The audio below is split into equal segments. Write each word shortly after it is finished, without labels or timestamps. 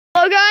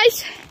Hello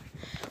guys,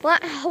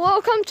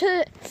 welcome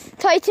to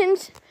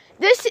Titans.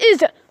 This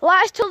is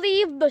last to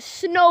leave the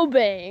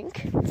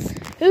snowbank.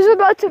 This is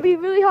about to be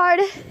really hard,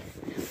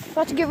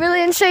 about to get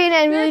really insane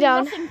and really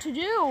down. Nothing to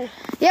do.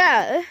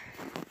 Yeah,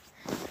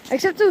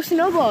 except those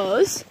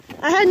snowballs.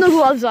 I had no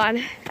gloves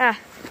on.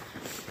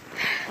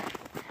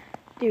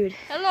 Dude.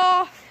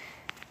 Hello.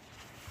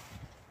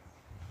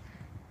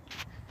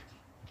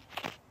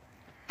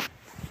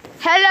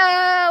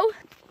 Hello.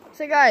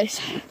 So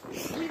guys,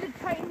 We did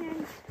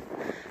Titans.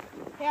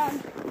 Yeah.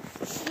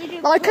 We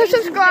did like and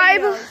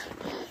subscribe videos.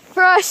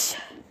 for us.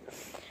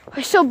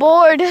 We're so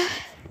bored.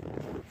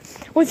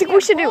 We think we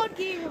should do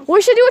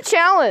a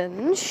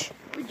challenge.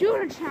 We're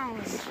doing a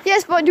challenge.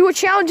 Yes, but do a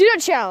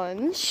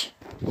challenge,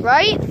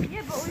 right?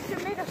 Yeah, but we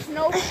should make a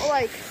snow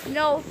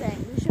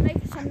thing. We should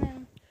make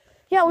something.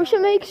 Yeah, we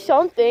should make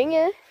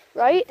something,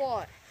 right?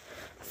 What?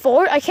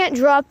 Fort, I can't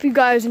drop you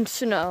guys in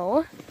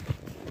snow.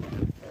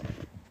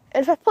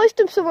 And if I place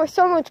them somewhere,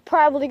 someone's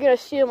probably gonna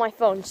steal my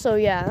phone. So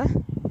yeah.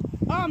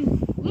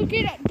 Look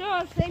at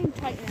the thing,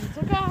 Titans.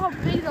 Look at how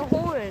big the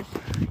hole is.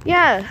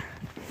 Yeah.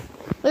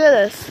 Look at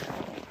this.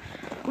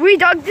 We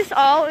dug this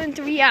all in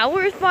 3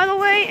 hours, by the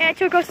way, and it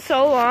took us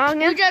so long.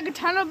 We dug a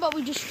tunnel, but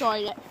we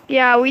destroyed it.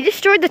 Yeah, we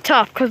destroyed the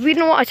top because we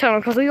didn't want a tunnel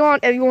because we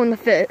want everyone to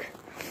fit.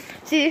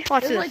 See,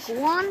 watch There's this.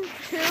 like 1, 2,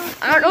 3.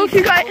 I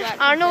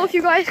don't know if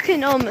you guys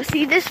can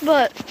see this,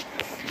 but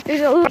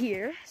there's a little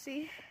here.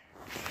 See,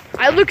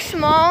 I look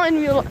small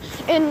in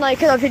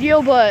a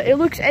video, but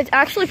it's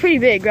actually pretty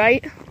big,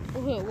 right?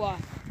 What?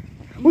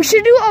 We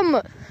should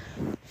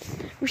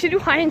do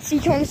hide and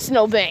seek on the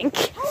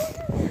snowbank.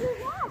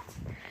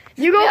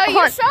 You go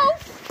hunt.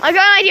 I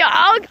got an idea.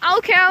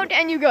 I'll count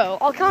and you go.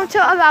 I'll count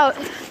to about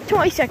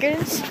 20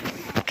 seconds.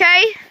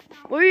 Okay?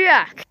 We'll be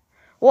back.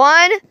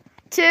 1,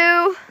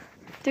 2,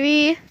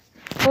 3,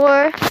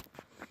 4,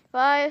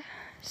 5,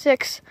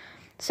 6,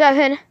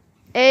 7,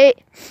 8,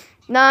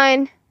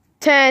 9,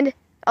 10,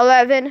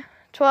 11,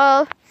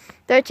 12,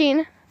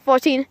 13,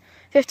 14,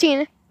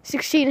 15,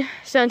 16,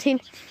 17,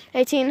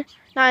 18,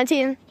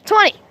 19,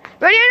 20.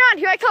 Ready or not,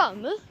 here I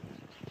come.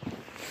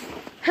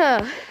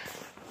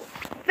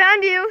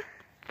 Found you.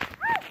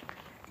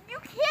 You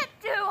can't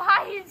do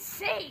hide and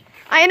seek.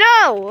 I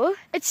know.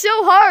 It's so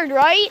hard,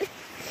 right?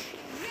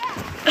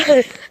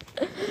 Yeah.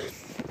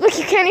 Look,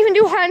 you can't even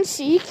do hide and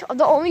seek.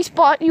 The only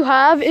spot you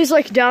have is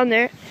like down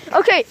there.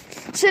 Okay,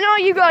 so now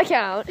you gotta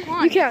count.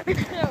 You count. 2,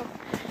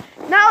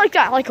 Not like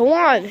that. Like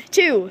 1,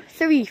 2,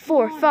 3,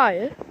 4,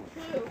 5. 2,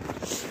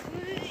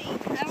 3.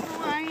 I don't know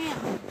where I am.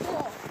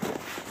 4,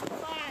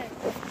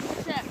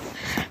 5, 6, 7,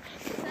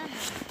 8, 9,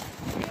 10.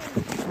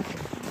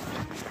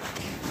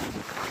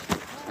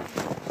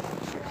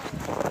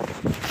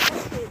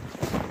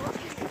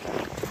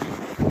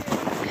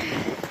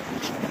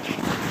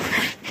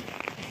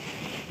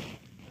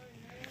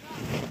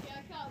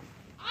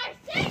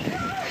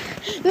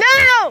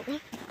 No!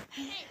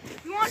 Hey,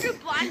 you want to do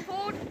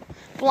blindfold?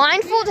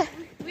 Blindfold?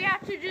 We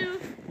have to do.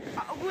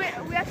 We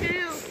have to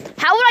do.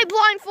 How would I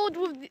blindfold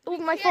with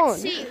my phone?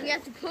 Let's see. We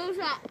have to close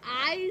our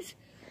eyes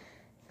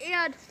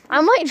and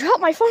I might drop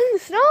my phone in the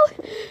snow.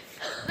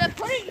 then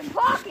put it in your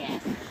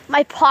pocket.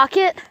 My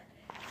pocket?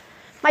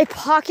 My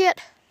pocket?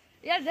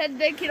 Yeah, then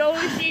they can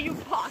only see your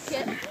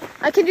pocket.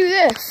 I can do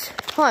this.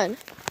 Hold on.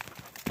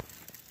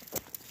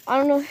 I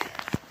don't know.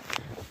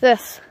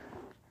 This.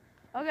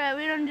 Okay,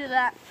 we don't do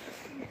that.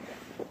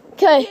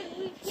 Okay.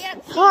 We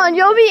can't see. Hold on,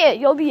 you'll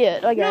be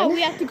it again. No,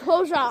 we have to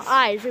close our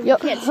eyes and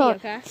Yep, we can't see, hold on.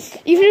 okay?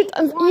 Even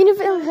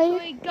if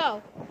Wait,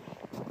 go.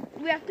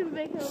 We have to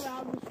make it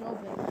around the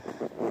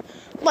snowbank.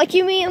 like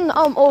you mean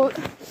hold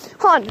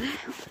on.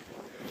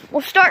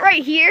 We'll start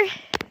right here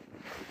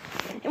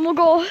and we'll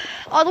go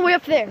all the way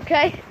up there,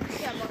 okay?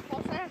 Yeah,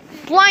 but I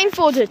have to,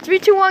 Blindfolded. 3,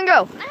 2, 1,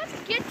 go. I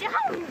have to get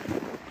down.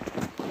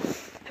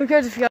 Who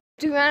cares if you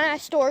do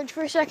storage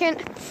for a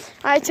second?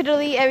 I had to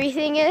delete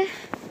everything in.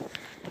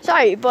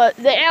 Sorry, but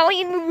the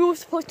alien movie was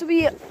supposed to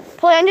be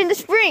planned in the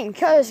spring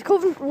because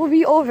COVID will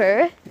be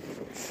over.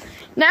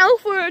 Now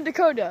for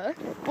Dakota.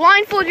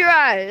 Blindfold your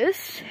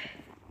eyes.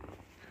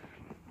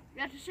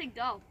 You have to say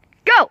go.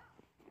 Go!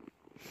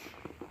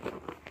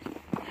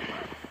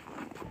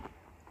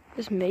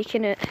 Just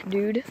making it,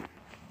 dude.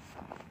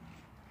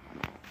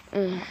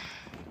 You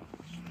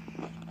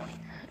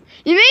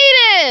made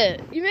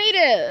it! You made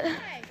it!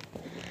 Hey,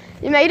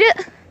 You made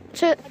it?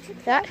 To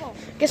that? trouble.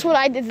 Guess what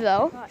I did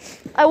though? What?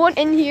 I went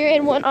in here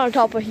and went on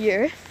top of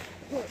here.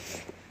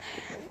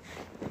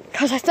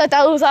 Because I thought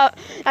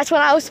that's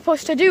what I was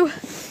supposed to do.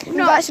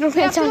 No, Guys, don't pay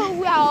we have to attention.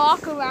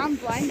 walk around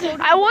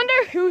blindfolded. I wonder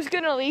who's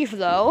gonna leave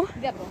though,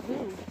 Yeah, but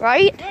who?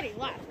 right? Already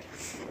left.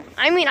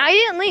 I mean, I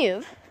didn't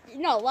leave.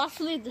 No, let's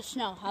leave the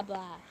snow. How about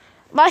that?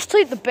 Let's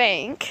leave the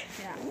bank.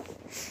 Yeah.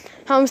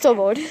 I'm still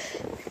bored.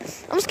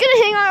 I'm just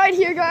gonna hang out right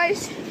here,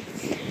 guys.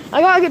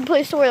 I got a good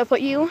place to where to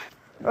put you.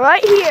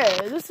 Right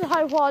here. This is a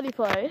high quality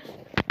place.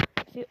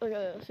 See, look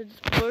at this. It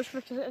just blurs for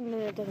a second and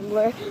then it doesn't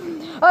blur.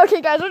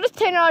 Okay, guys, we're just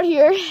hanging out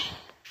here.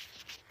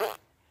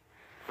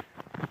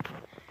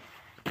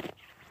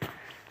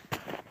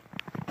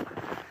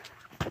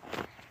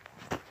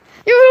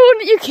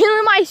 you're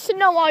killing my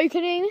snow. Are you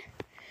kidding?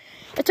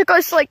 It took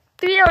us like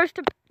 3 hours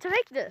to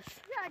make this.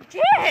 Yeah, I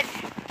did.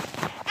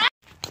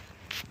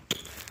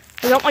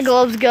 I got my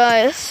gloves,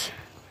 guys.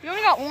 You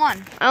only got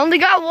one. I only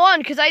got one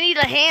because I need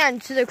a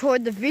hand to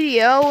record the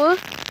video.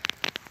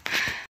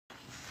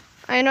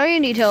 I know you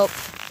need help.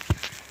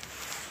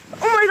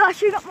 Oh my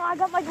gosh, I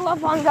got my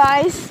glove on,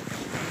 guys.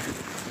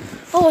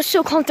 Oh, it's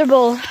so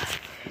comfortable.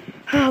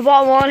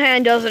 But one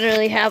hand doesn't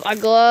really have a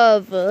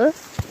glove.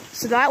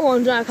 So that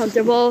one's not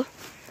comfortable.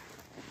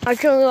 I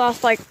only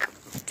lost like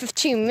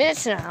 15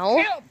 minutes now.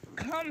 Help,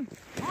 come on.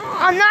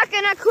 I'm not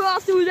gonna crawl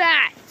through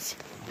that.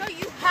 No,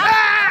 you have to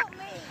help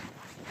me.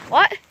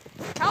 What?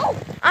 Help.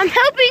 I'm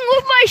helping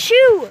with my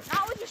shoe.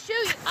 Not with your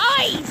shoe,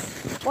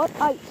 ice. What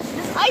ice?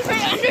 There's ice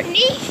right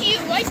underneath you,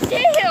 right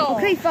there.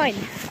 Okay, fine.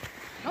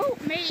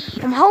 Help me.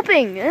 I'm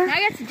helping. Now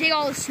I got to dig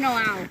all the snow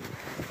out.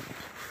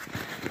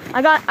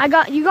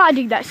 You gotta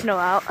dig that snow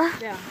out.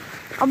 Yeah.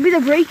 I'll be the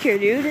breaker,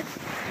 dude.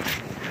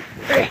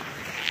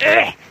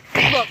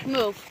 Look,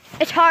 move.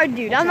 It's hard,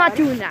 dude. I'm not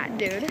doing that,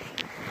 dude.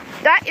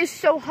 That is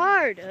so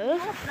hard. No,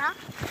 it's not.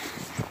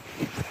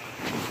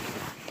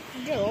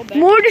 You did a little bit.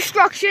 More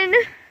destruction.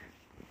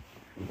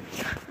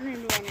 I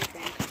didn't do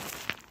anything.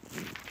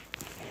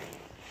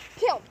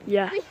 Kill.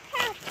 Yeah. We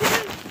have to do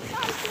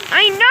something.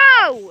 I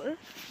know.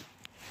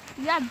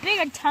 You got a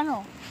bigger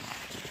tunnel.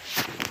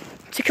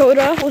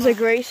 Dakota was a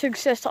great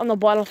success on the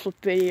bottle flip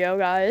video,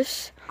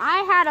 guys.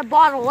 I had a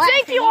bottle left.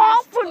 Thank you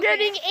all for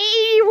getting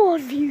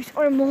 81 views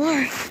or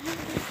more.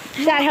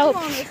 That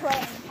helps.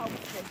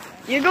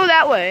 You go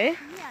that way.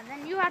 Yeah,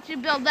 then you have to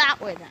build that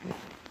way then.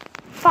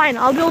 Fine,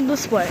 I'll build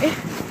this way.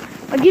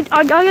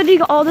 I gotta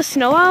dig all the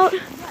snow out,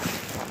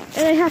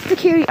 and I have to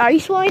carry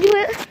ice while I do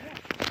it.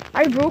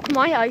 I broke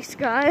my ice,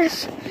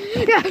 guys.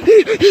 Yeah. Dude,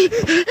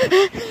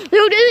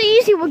 this is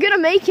easy. We're gonna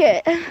make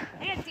it.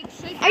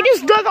 I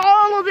just dug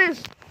all of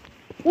this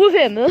with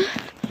him, and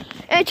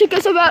it took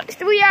us about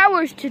 3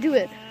 hours to do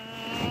it.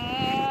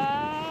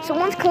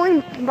 Someone's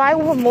coming by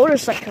with a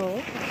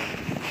motorcycle.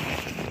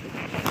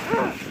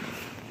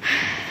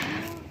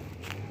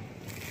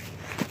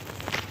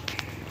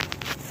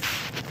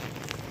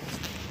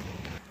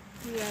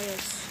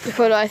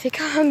 Dakota, I think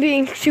I'm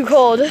being too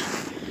cold.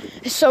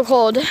 It's so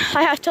cold.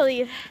 I have to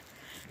leave.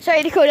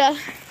 Sorry, Dakota.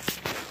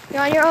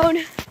 You're on your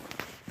own.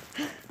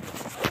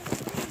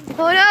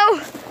 Oh no!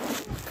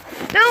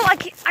 No, I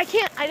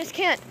can't. I just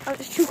can't.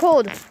 It's too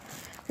cold.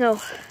 No. No,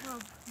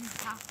 you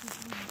have to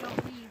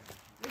don't leave.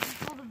 This is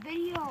for the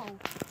video.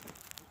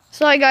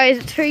 Sorry, guys.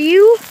 It's for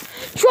you.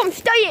 So I'm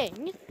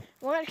staying.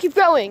 We're gonna keep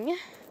going.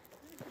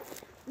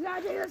 We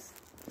gotta do this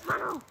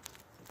tunnel.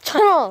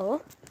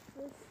 Tunnel.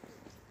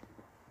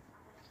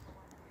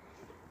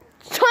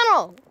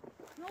 Tunnel.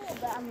 No,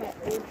 but I'm at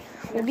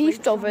The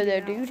beast over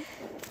there, dude.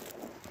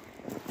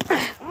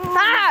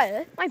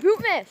 Ah! My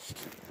boot missed.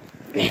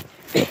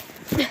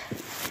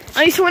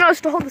 I need someone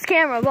else to hold this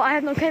camera, but I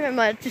have no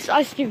cameraman. It's just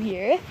us two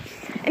here.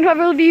 And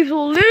whoever leaves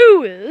will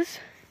lose.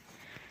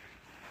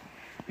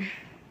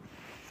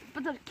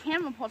 But the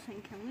camera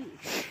person can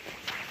leave.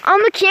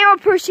 I'm the camera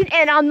person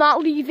and I'm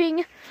not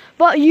leaving,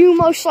 but you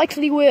most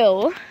likely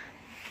will.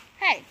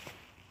 Hey.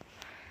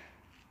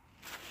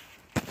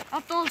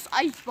 I'll throw this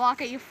ice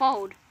block at your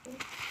phone.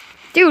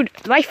 Dude,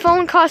 my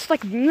phone costs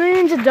like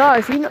millions of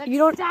dollars. You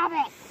don't. Stop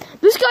it.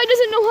 This guy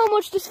doesn't know how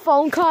much this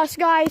phone costs,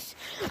 guys.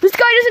 This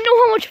guy doesn't know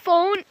how much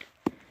phone.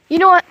 You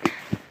know what,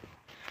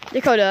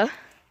 Dakota?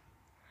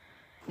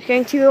 It's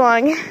getting too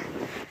long.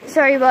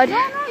 Sorry, bud.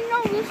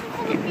 No. This is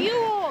for the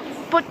viewers.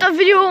 But the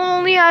video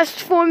only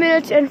lasts 4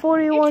 minutes and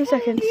 41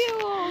 seconds.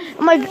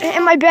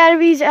 And my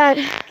battery's at.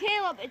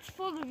 Caleb, it's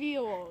for the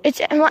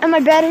viewers. And my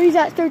battery's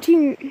at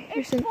 13%.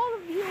 It's for the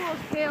viewers,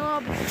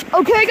 Caleb.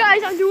 Okay,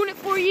 guys, I'm doing it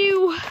for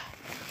you.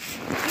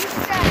 You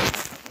said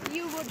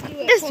you would do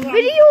it. This video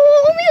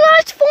only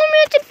lasts 4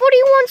 minutes and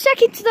 41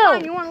 seconds, though.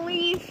 Fine, you want to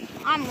leave?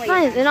 I'm leaving.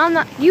 Fine, and I'm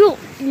not.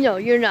 No,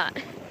 you're not.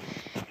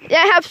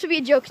 That has to be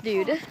a joke,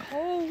 dude.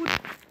 Cold.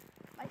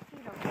 My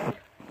feet are cold.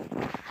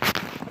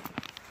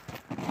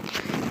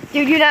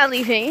 Dude, you're not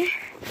leaving.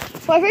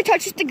 Whoever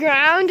touches the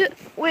ground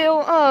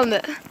will,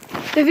 the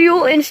video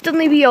will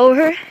instantly be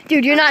over.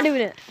 Dude, you're not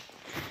doing it.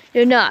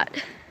 You're not.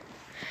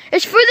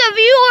 It's for the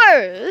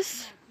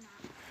viewers.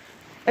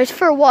 It's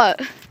for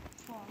what?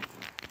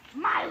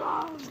 My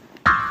love.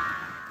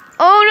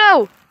 Oh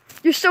no!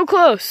 You're so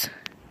close.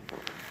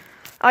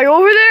 Are you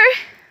over there?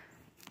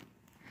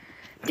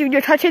 Dude,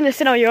 you're touching the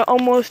snow. You're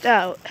almost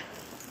out.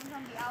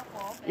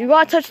 You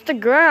gotta touch the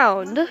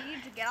ground. You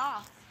need to get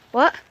off.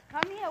 What?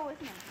 Come here with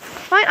me.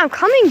 Fine, I'm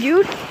coming,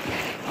 dude.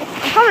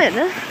 I'm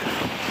coming.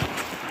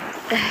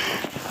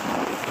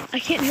 I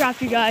can't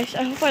drop you guys.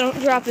 I hope I don't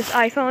drop this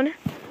iPhone.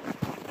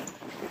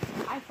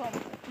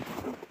 iPhone.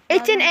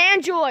 It's an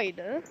Android.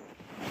 It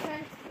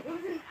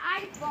was an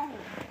iPhone.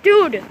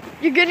 Dude,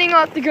 you're getting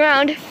off the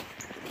ground.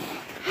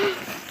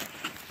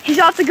 He's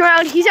off the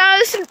ground. He's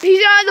out of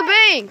the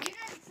bank. You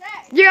didn't say.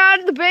 You're out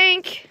of the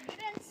bank. You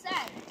didn't say.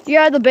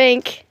 You're out of the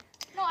bank.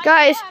 No, I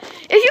Guys, said.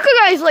 if you could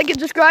guys like and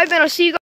subscribe, and I'll see you guys.